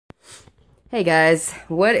Hey guys,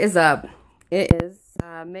 what is up? It is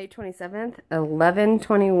May 27th,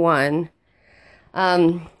 11:21.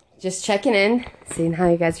 Just checking in, seeing how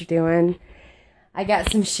you guys are doing. I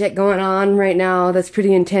got some shit going on right now that's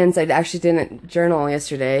pretty intense. I actually didn't journal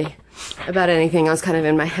yesterday about anything. I was kind of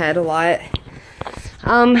in my head a lot.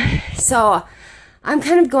 So I'm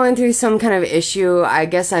kind of going through some kind of issue. I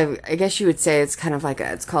guess you would say it's kind of like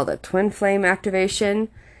it's called a twin flame activation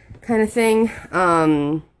kind of thing.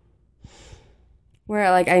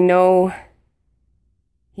 Where like I know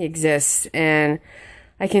he exists and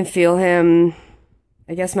I can feel him.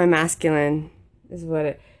 I guess my masculine is what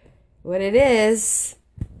it is.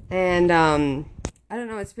 And I don't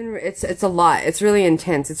know, it's a lot. It's really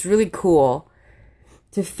intense. It's really cool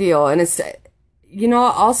to feel, and it's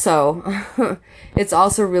also it's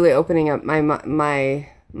also really opening up my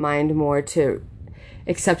mind more to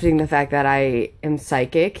accepting the fact that I am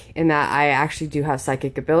psychic and that I actually do have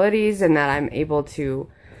psychic abilities and that I'm able to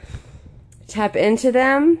tap into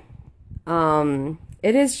them.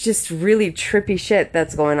 It is just really trippy shit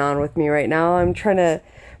that's going on with me right now. I'm trying to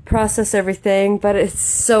process everything, but it's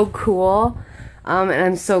so cool. And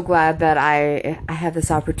I'm so glad that I have this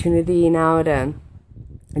opportunity now to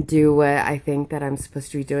do what I think that I'm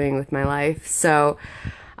supposed to be doing with my life. So,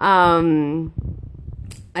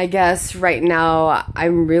 I guess right now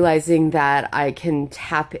I'm realizing that I can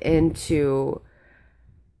tap into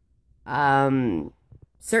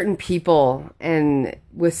certain people and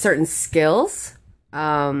with certain skills,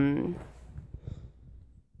 and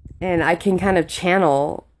I can kind of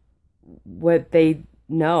channel what they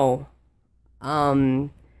know.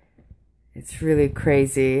 It's really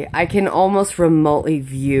crazy. I can almost remotely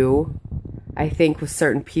view, I think, with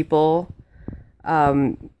certain people.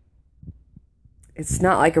 It's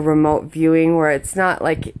not like a remote viewing where it's not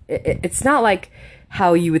like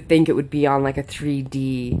how you would think it would be on like a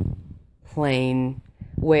 3D plane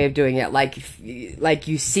way of doing it. Like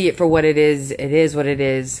you see it for what it is what it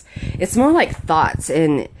is. It's more like thoughts.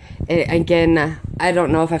 And again, I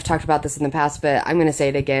don't know if I've talked about this in the past, but I'm going to say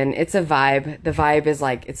it again. It's a vibe. The vibe is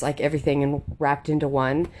like, it's like everything and wrapped into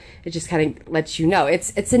one. It just kind of lets you know.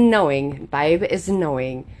 It's a knowing. Vibe is a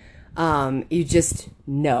knowing. You just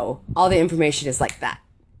know. All the information is like that.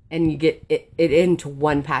 And you get it into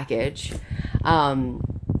one package.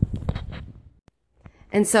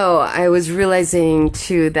 And so I was realizing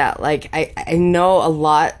too that like I know a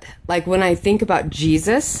lot, like when I think about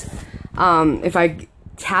Jesus, if I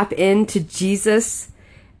tap into Jesus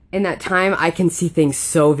in that time, I can see things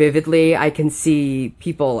so vividly. I can see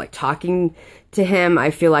people like talking to him.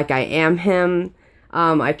 I feel like I am him.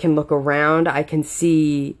 I can look around. I can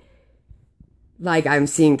see like I'm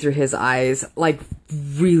seeing through his eyes, like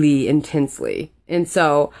really intensely. And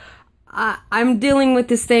so I'm dealing with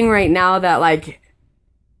this thing right now that like,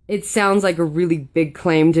 it sounds like a really big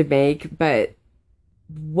claim to make, but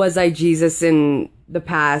was I Jesus in the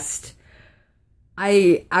past?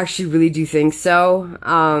 I actually really do think so.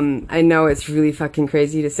 I know it's really fucking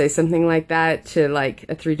crazy to say something like that to like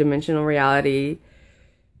a 3-dimensional reality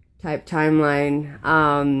type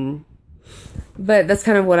timeline. But that's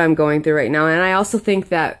kind of what I'm going through right now. And I also think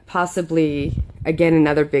that possibly, again,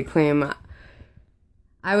 another big claim,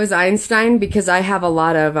 I was Einstein because I have a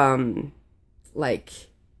lot of, like,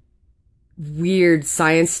 weird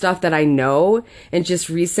science stuff that I know. And just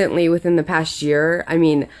recently, within the past year, I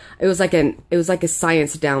mean, it was like a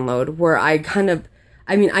science download where I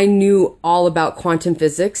knew all about quantum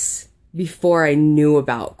physics before I knew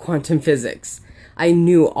about quantum physics. I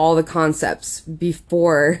knew all the concepts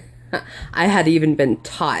before I had even been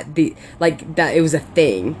taught that it was a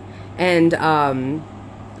thing. And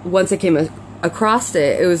once I came across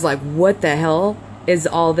it, it was like, what the hell is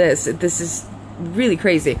all this? This is really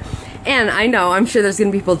crazy. And I know, I'm sure there's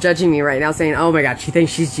going to be people judging me right now saying, oh my God, she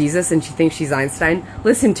thinks she's Jesus and she thinks she's Einstein.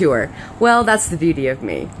 Listen to her. Well, that's the beauty of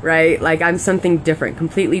me, right? Like I'm something different,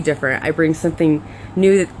 completely different. I bring something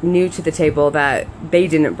new to the table that they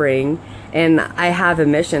didn't bring. And I have a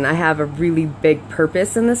mission. I have a really big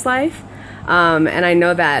purpose in this life. And I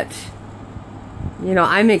know that,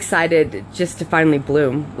 I'm excited just to finally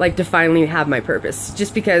bloom, like to finally have my purpose.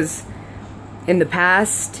 Just because in the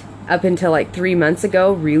past, up until like 3 months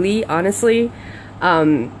ago, really, honestly,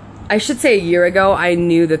 I should say a year ago, I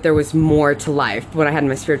knew that there was more to life when I had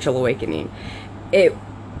my spiritual awakening.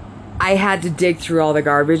 I had to dig through all the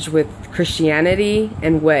garbage with Christianity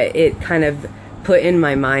and what it kind of put in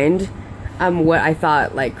my mind. What I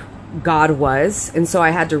thought like God was. And so I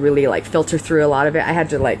had to really like filter through a lot of it. I had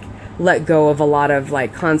to like let go of a lot of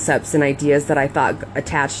like concepts and ideas that I thought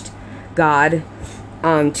attached God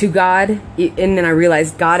to God, and then I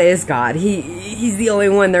realized God is God. He's the only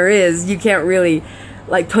one there is. You can't really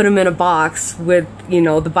like put him in a box with, you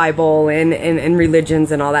know, the Bible and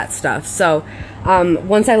religions and all that stuff. So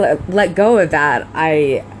once I let go of that,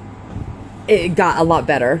 it got a lot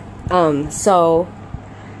better. So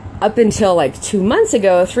up until like 3 months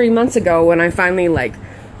ago, when I finally like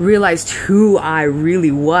realized who I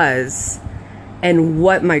really was and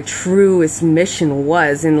what my truest mission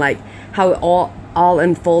was, and like how it all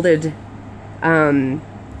unfolded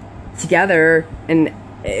together, and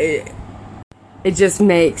it just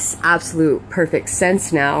makes absolute perfect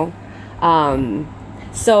sense now.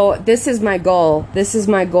 So this is my goal.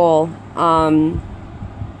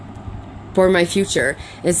 For my future,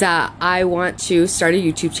 is that I want to start a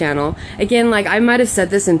YouTube channel. Again, like I might have said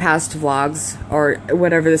this in past vlogs or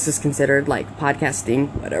whatever this is considered, like podcasting,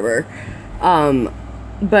 whatever.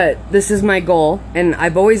 But this is my goal, and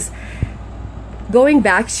I've always going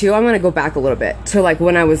back to, I'm going to go back a little bit to like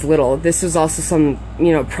when I was little. This was also some,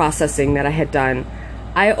 you know, processing that I had done.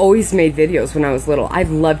 I always made videos when I was little. I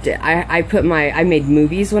loved it. I made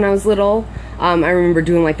movies when I was little. I remember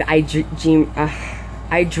doing like the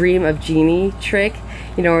I Dream of Jeannie trick,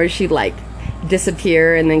 you know, where she'd like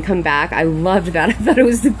disappear and then come back. I loved that. I thought it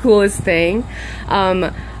was the coolest thing.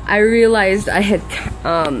 I realized I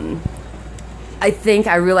think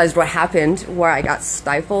I realized what happened where I got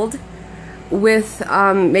stifled with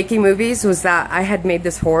making movies was that I had made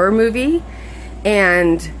this horror movie,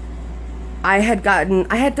 and I had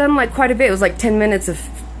done like quite a bit. It was like 10 minutes of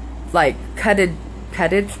like cutted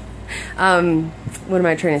what am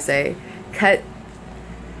I trying to say?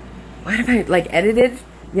 Edited?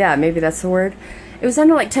 Yeah, maybe that's the word. It was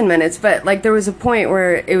under like 10 minutes, but like there was a point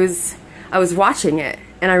where I was watching it,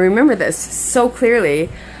 and I remember this so clearly,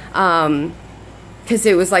 because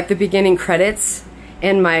it was like the beginning credits,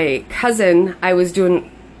 and my cousin,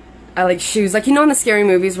 she was like, you know in the scary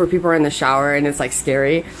movies where people are in the shower and it's like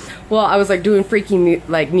scary? Well, I was like doing freaky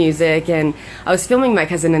music, and I was filming my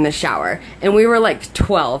cousin in the shower, and we were like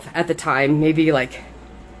 12 at the time, maybe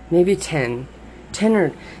 10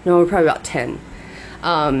 or no, we're probably about 10.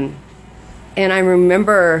 And I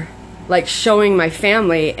remember like showing my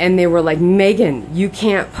family, and they were like, Megan, you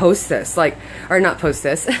can't post this, or not post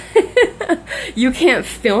this. You can't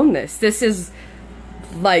film this. This is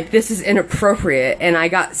inappropriate. And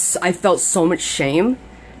I felt so much shame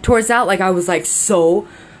towards that. Like I was like so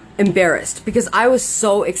embarrassed because I was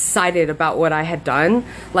so excited about what I had done,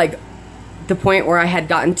 like the point where I had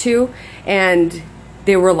gotten to, and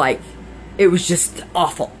they were like, it was just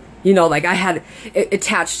awful, you know, like I had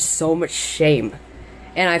attached so much shame,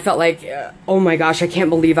 and I felt like, oh my gosh, I can't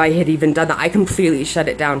believe I had even done that. I completely shut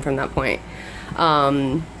it down from that point.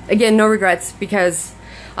 Again, no regrets, because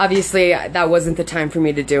obviously that wasn't the time for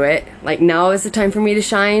me to do it. Like now is the time for me to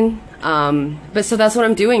shine. But so that's what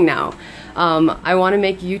I'm doing now. I want to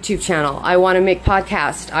make a YouTube channel. I want to make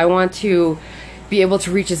podcasts. I want to be able to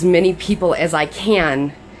reach as many people as I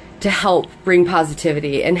can to help bring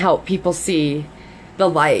positivity and help people see the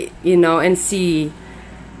light, you know, and see,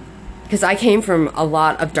 because I came from a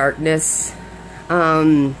lot of darkness,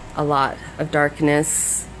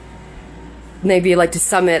 Maybe like to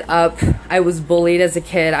sum it up, I was bullied as a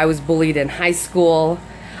kid. I was bullied in high school.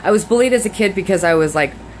 I was bullied as a kid because I was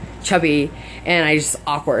like chubby and I just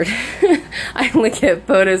awkward. I look at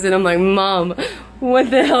photos and I'm like, Mom,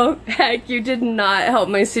 what the heck? You did not help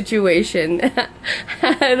my situation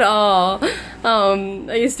at all.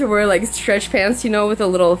 I used to wear like stretch pants, you know, with a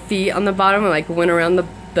little feet on the bottom, and like went around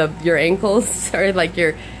your ankles or like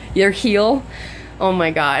your heel. Oh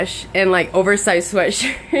my gosh. And like oversized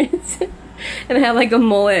sweatshirts. And I had like a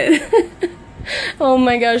mullet. Oh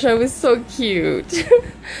my gosh, I was so cute.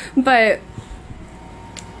 But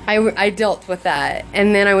I dealt with that.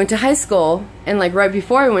 And then I went to high school, and like right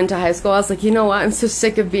before I went to high school, I was like, you know what? I'm so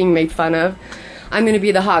sick of being made fun of. I'm going to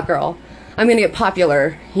be the hot girl. I'm going to get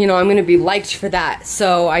popular. You know, I'm going to be liked for that.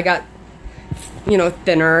 So I got, you know,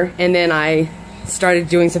 thinner, and then I started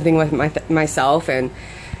doing something with myself, and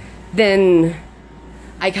then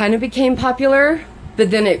I kind of became popular,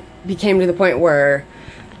 but then it became to the point where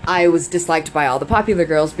I was disliked by all the popular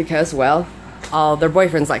girls because, well, all their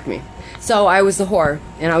boyfriends liked me. So I was a whore,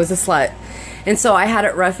 and I was a slut. And so I had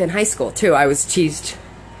it rough in high school, too. I was teased.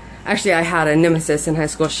 Actually, I had a nemesis in high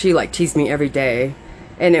school. She, like, teased me every day,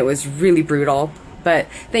 and it was really brutal. But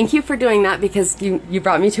thank you for doing that, because you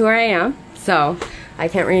brought me to where I am. So I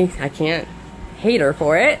can't hate her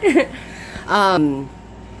for it. And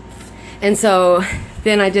so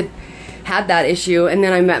then I had that issue, and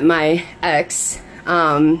then I met my ex,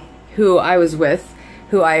 who I was with,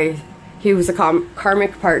 he was a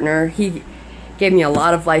karmic partner. He gave me a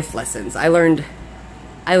lot of life lessons. I learned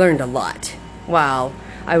a lot while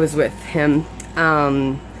I was with him.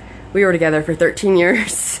 We were together for 13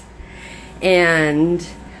 years, and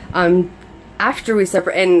after we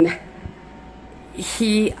separated, and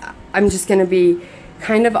I'm just gonna be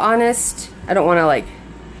kind of honest. I don't want to like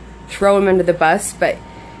throw him under the bus, but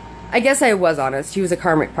I guess I was honest. He was a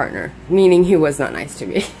karmic partner, meaning he was not nice to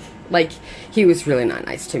me. Like, he was really not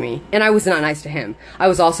nice to me, and I was not nice to him. I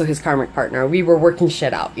was also his karmic partner. We were working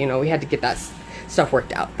shit out, you know. We had to get that stuff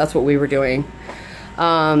worked out. That's what we were doing.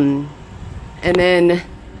 And then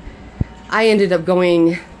I ended up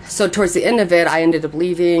going, so towards the end of it, I ended up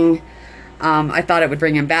leaving. I thought it would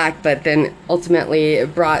bring him back, but then ultimately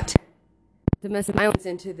it brought domestic violence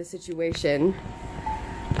into the situation.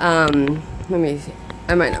 Let me see.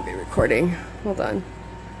 I might not be recording. Hold on.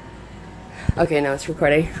 Okay, now it's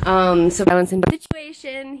recording. So violence in the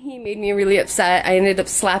situation, he made me really upset. I ended up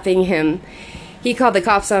slapping him. He called the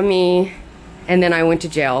cops on me, and then I went to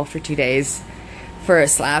jail for 2 days for a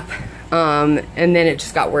slap. And then it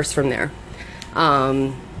just got worse from there.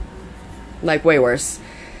 Like way worse.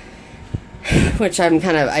 Which I'm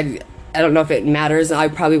kind of, I don't know if it matters. I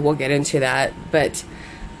probably will get into that, but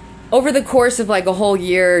over the course of like a whole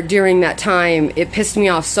year during that time, it pissed me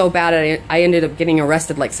off so bad. I ended up getting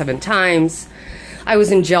arrested like 7 times. I was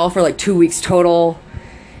in jail for like 2 weeks total.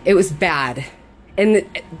 It was bad. And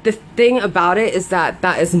the thing about it is that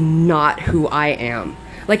is not who I am.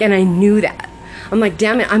 Like, and I knew that. I'm like,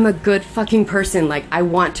 damn it, I'm a good fucking person. Like, I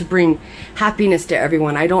want to bring happiness to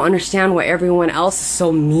everyone. I don't understand why everyone else is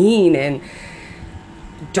so mean and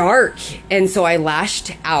dark. And so I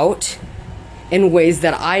lashed out in ways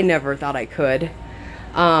that I never thought I could.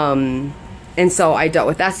 And so I dealt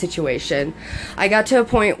with that situation. I got to a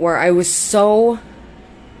point where I was so,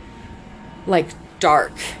 like,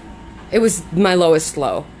 dark. It was my lowest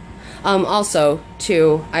low. Also,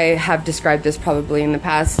 too, I have described this probably in the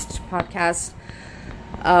past podcast.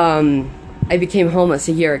 I became homeless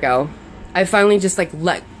a year ago. I finally just, like,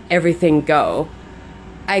 let everything go.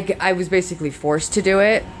 I was basically forced to do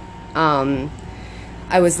it.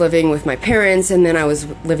 I was living with my parents, and then I was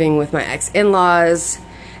living with my ex-in-laws,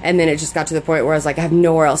 and then it just got to the point where I was like, I have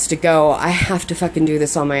nowhere else to go. I have to fucking do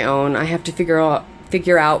this on my own. I have to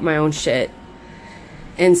figure out my own shit.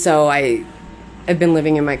 And so I've been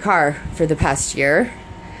living in my car for the past year,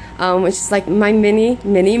 which is like my mini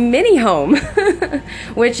home.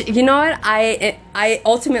 Which, you know what, I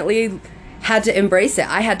ultimately had to embrace it.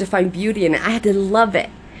 I had to find beauty in it. I had to love it.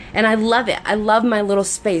 And I love it. I love my little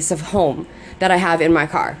space of home that I have in my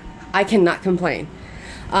car. I cannot complain.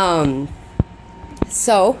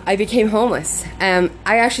 So I became homeless. I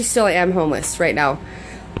actually still am homeless right now.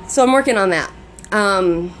 So I'm working on that.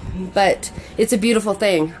 But it's a beautiful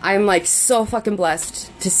thing. I'm like so fucking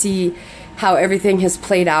blessed to see how everything has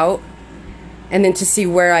played out, and then to see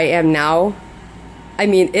where I am now. I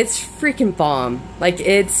mean, it's freaking bomb. Like,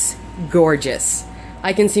 it's gorgeous.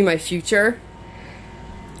 I can see my future,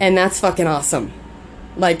 and that's fucking awesome.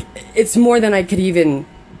 Like, it's more than I could even,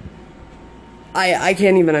 I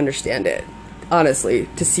can't even understand it, honestly,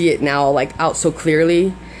 to see it now, like, out so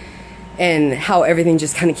clearly, and how everything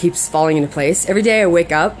just kind of keeps falling into place. Every day I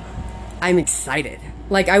wake up, I'm excited.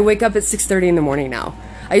 Like, I wake up at 6:30 in the morning now.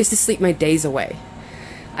 I used to sleep my days away.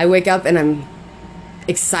 I wake up and I'm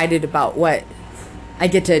excited about what I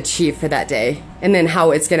get to achieve for that day, and then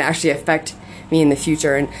how it's going to actually affect me in the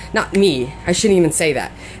future. And not me, I shouldn't even say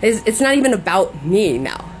that. It's not even about me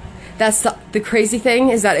now. That's the crazy thing,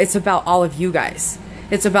 is that it's about all of you guys.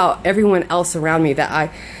 It's about everyone else around me,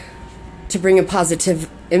 to bring a positive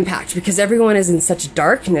impact, because everyone is in such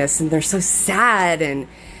darkness, and they're so sad, and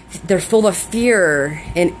they're full of fear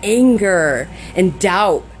and anger and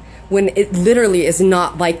doubt, when it literally is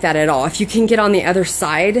not like that at all. If you can get on the other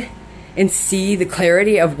side and see the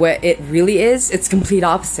clarity of what it really is, it's complete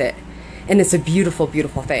opposite. And it's a beautiful,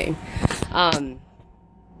 beautiful thing. And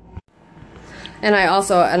I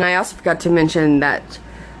also forgot to mention that,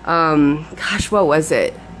 gosh, what was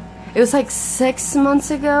it? It was like 6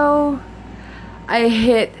 months ago.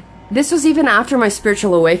 This was even after my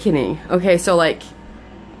spiritual awakening. Okay, so like,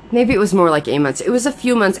 maybe it was more like 8 months. It was a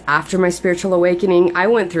few months after my spiritual awakening. I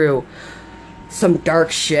went through some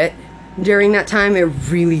dark shit during that time. It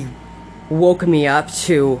really woke me up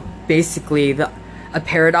to basically a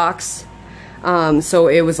paradox. So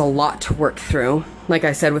it was a lot to work through. Like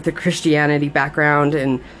I said, with the Christianity background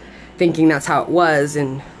and thinking that's how it was,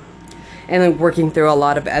 and then working through a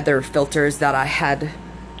lot of other filters that I had.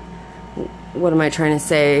 What am I trying to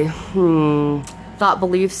say? Thought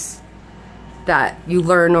beliefs that you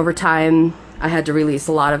learn over time. I had to release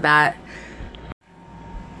a lot of that.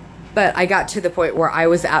 But I got to the point where I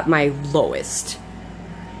was at my lowest.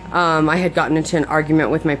 I had gotten into an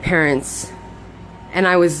argument with my parents, and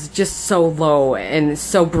I was just so low and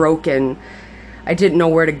so broken. I didn't know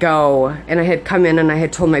where to go, and I had come in and I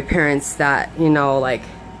had told my parents that, you know, like,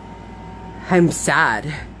 I'm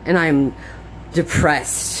sad and I'm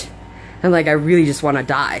depressed and like I really just want to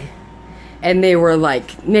die. And they were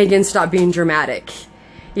like, Megan, stop being dramatic,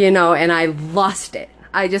 you know. And I lost it.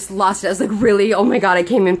 I just lost it. I was like, really? Oh my God, I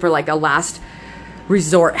came in for like a last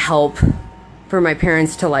resort help for my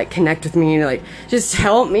parents to like connect with me and like just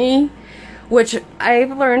help me, which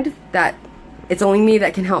I've learned that it's only me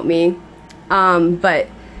that can help me. But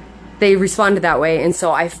they responded that way, and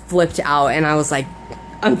so I flipped out and I was like,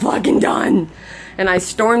 I'm fucking done. And I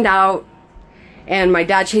stormed out, and my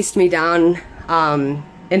dad chased me down,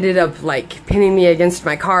 ended up like pinning me against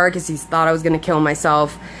my car because he thought I was gonna kill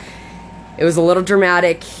myself. It was a little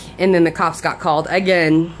dramatic, and then the cops got called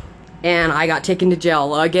again, and I got taken to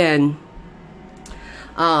jail again,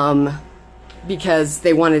 because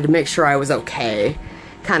they wanted to make sure I was okay.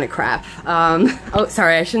 Kind of crap. Oh,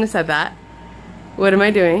 sorry, I shouldn't have said that. What am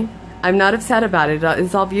I doing? I'm not upset about it.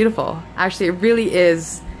 It's all beautiful. Actually, it really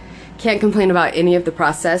is. Can't complain about any of the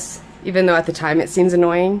process, even though at the time it seems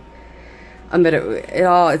annoying. But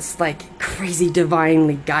it's like crazy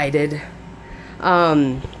divinely guided.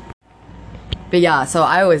 But yeah, so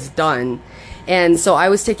I was done. And so I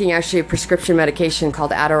was taking actually a prescription medication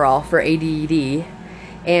called Adderall for ADD.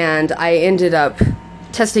 And I ended up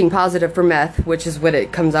testing positive for meth, which is what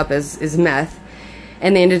it comes up as, is meth.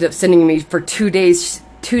 And they ended up sending me for 2 days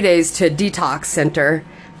to a detox center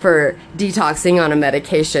for detoxing on a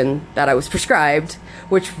medication that I was prescribed,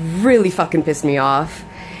 which really fucking pissed me off.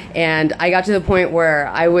 And I got to the point where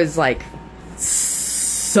I was like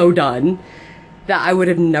so done that I would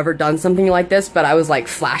have never done something like this, but I was like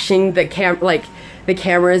flashing the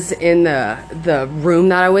cameras in the room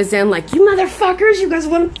that I was in, like, you motherfuckers, you guys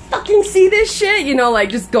want to fucking see this shit, you know, like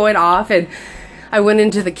just going off. And I went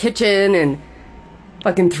into the kitchen and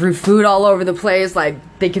fucking threw food all over the place, like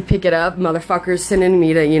they could pick it up. Motherfuckers sending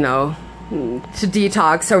me to, you know, to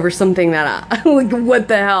detox over something that like, what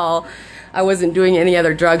the hell? I wasn't doing any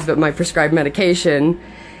other drugs but my prescribed medication.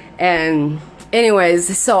 And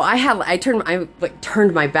anyways, so I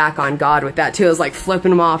turned my back on God with that too. I was like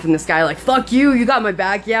flipping him off in the sky, like, fuck you, you got my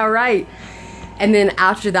back, yeah, right. And then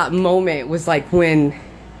after that moment was like when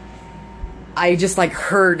I just like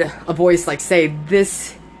heard a voice like say,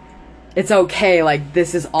 this, it's okay, like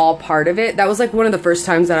this is all part of it. That was like one of the first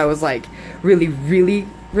times that I was like really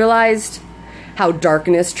realized how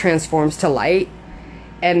darkness transforms to light.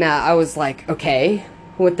 And that I was like, okay,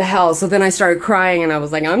 what the hell? So then I started crying and I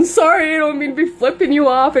was like, I'm sorry, I don't mean to be flipping you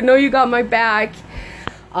off. I know you got my back.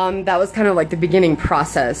 That was kind of like the beginning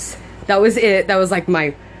process. That was it. That was like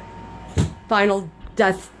my final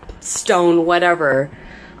death stone, whatever.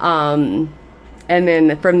 And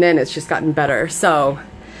then from then it's just gotten better. So,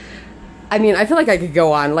 I mean, I feel like I could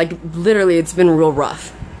go on. Like, literally, it's been real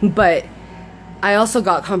rough. But I also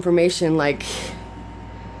got confirmation, like,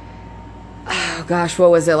 oh gosh, what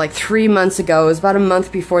was it? Like 3 months ago. It was about a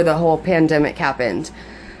month before the whole pandemic happened.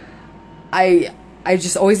 I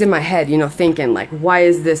just always in my head, you know, thinking, like, why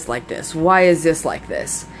is this like this? Why is this like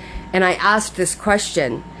this? And I asked this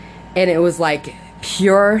question, and it was like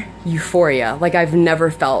pure euphoria, like I've never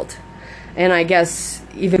felt. And I guess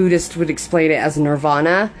even Buddhists would explain it as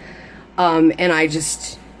nirvana. And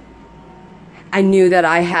I knew that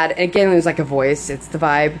I had, again, it was like a voice, it's the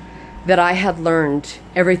vibe, that I had learned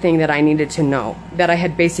everything that I needed to know, that I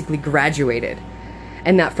had basically graduated,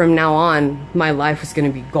 and that from now on, my life was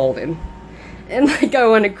going to be golden. And like, I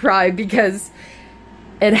want to cry because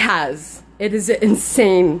it is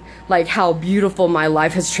insane, like how beautiful my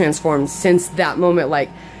life has transformed since that moment, like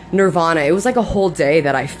nirvana. It was like a whole day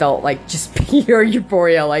that I felt like just pure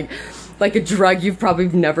euphoria, like a drug you've probably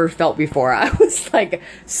never felt before. I was like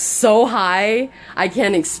so high, I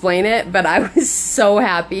can't explain it, but I was so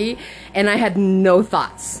happy, and I had no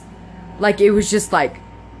thoughts. Like, it was just like,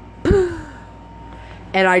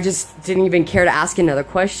 and I just didn't even care to ask another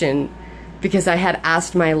question, because I had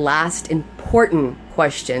asked my last important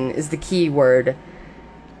question, is the key word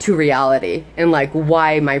to reality, and like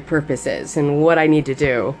why my purpose is and what I need to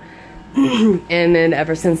do. And then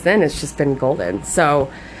ever since then, it's just been golden.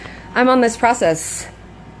 So I'm on this process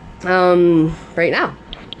right now.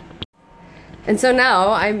 And so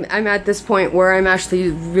now I'm at this point where I'm actually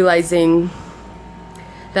realizing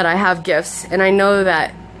that I have gifts, and I knew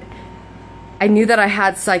that I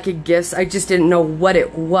had psychic gifts. I just didn't know what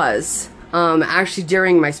it was. Actually,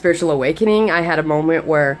 during my spiritual awakening, I had a moment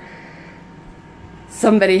where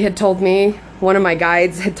somebody had told me one of my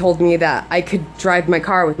guides had told me that I could drive my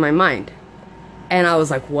car with my mind. And I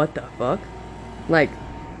was like, what the fuck? Like,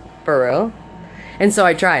 for real? And so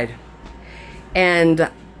I tried. And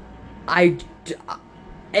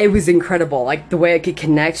it was incredible. Like, the way I could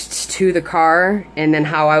connect to the car and then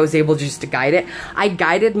how I was able just to guide it. I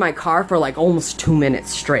guided my car for like almost 2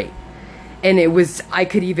 minutes straight. And I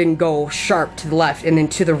could even go sharp to the left and then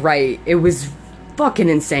to the right. It was fucking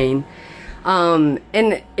insane.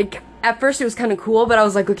 At first it was kind of cool, but I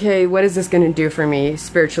was like, okay, what is this going to do for me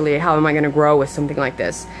spiritually? How am I going to grow with something like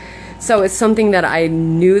this? So it's something that I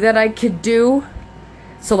knew that I could do.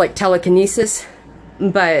 So like telekinesis,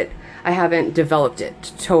 but I haven't developed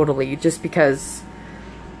it totally just because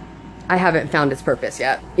I haven't found its purpose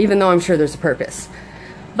yet, even though I'm sure there's a purpose.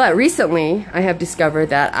 But recently I have discovered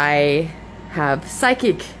that I have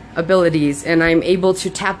psychic abilities and I'm able to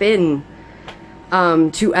tap in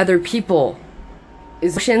to other people.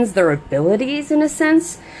 Their abilities in a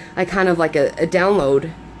sense. I kind of like a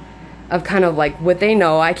download of kind of like what they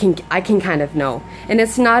know. I can kind of know, and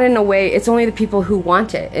it's not in a way. It's only the people who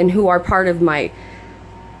want it and who are part of me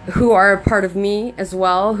as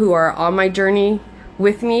well, who are on my journey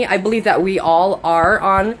with me. I believe that we all are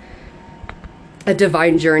on a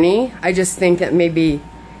divine journey. I just think that maybe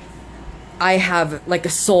I have like a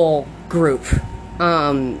soul group.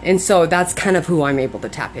 And so that's kind of who I'm able to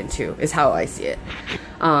tap into, is how I see it.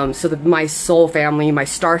 So my soul family, my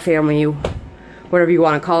star family, whatever you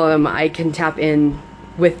want to call them, I can tap in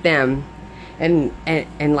with them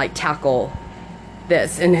and like tackle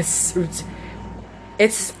this. And it's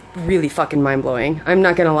really fucking mind blowing. I'm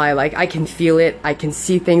not gonna lie. Like, I can feel it. I can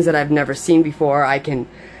see things that I've never seen before. I can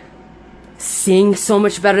sing so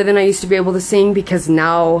much better than I used to be able to sing, because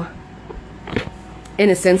now, in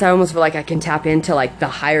a sense, I almost feel like I can tap into like the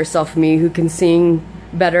higher self of me who can sing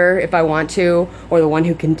better if I want to, or the one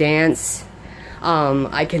who can dance.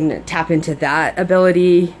 I can tap into that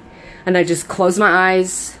ability, and I just close my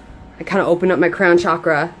eyes. I kind of open up my crown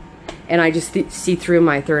chakra, and I just see through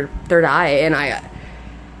my third eye, and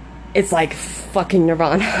it's like fucking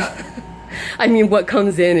nirvana. I mean, what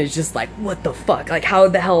comes in is just like, what the fuck? Like, how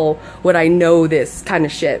the hell would I know this kind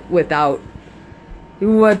of shit without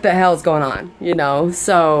what the hell's going on, you know?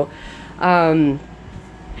 So,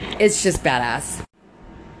 it's just badass.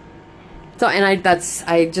 So, and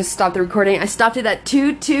I just stopped the recording. I stopped it at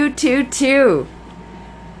 2222.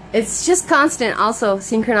 It's just constant. Also,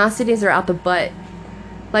 synchronicities are out the butt.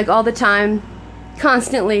 Like, all the time.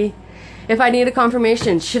 Constantly. If I need a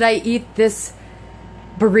confirmation, should I eat this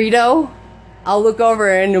burrito? I'll look over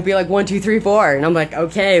and it'll be like 1, 2, 3, 4. And I'm like,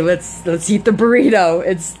 okay, let's eat the burrito.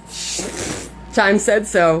 It's time said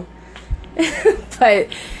so. But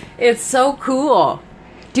it's so cool.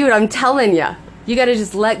 Dude, I'm telling ya. You gotta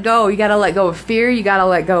just let go. You gotta let go of fear. You gotta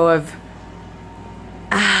let go of...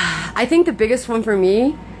 I think the biggest one for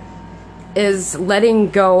me is letting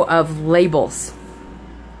go of labels.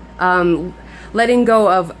 Letting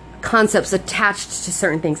go of concepts attached to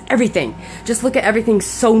certain things. Everything. Just look at everything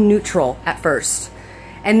so neutral at first.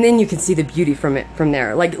 And then you can see the beauty from it from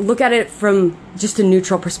there. Like, look at it from just a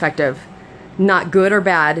neutral perspective. Not good or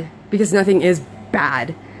bad, because nothing is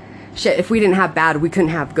bad. Shit, if we didn't have bad, we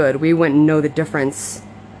couldn't have good. We wouldn't know the difference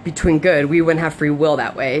between good. We wouldn't have free will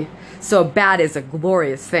that way. So bad is a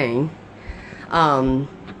glorious thing.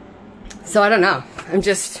 So I don't know. I'm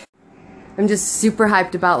just super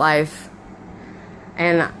hyped about life.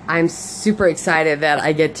 And I'm super excited that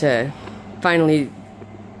I get to finally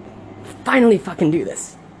fucking do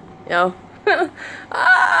this. You know?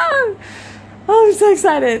 Oh, I'm so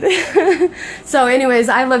excited. So anyways,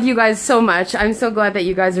 I love you guys so much. I'm so glad that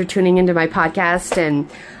you guys are tuning into my podcast, and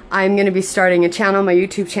I'm going to be starting a channel, my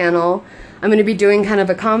YouTube channel. I'm going to be doing kind of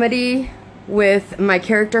a comedy with my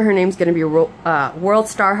character. Her name's going to be World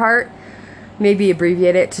Star Heart. Maybe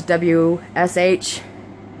abbreviate it to WSH.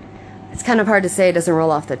 It's kind of hard to say. It doesn't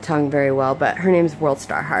roll off the tongue very well, but her name's World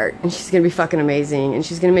Star Heart, and she's going to be fucking amazing, and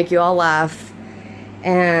she's going to make you all laugh,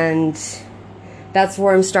 and that's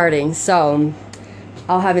where I'm starting. So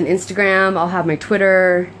I'll have an Instagram, I'll have my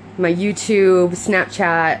Twitter, my YouTube,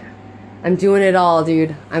 Snapchat. I'm doing it all,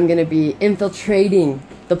 dude. I'm going to be infiltrating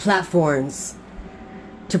the platforms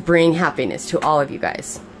to bring happiness to all of you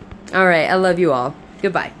guys. All right, I love you all.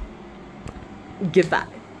 Goodbye. Goodbye.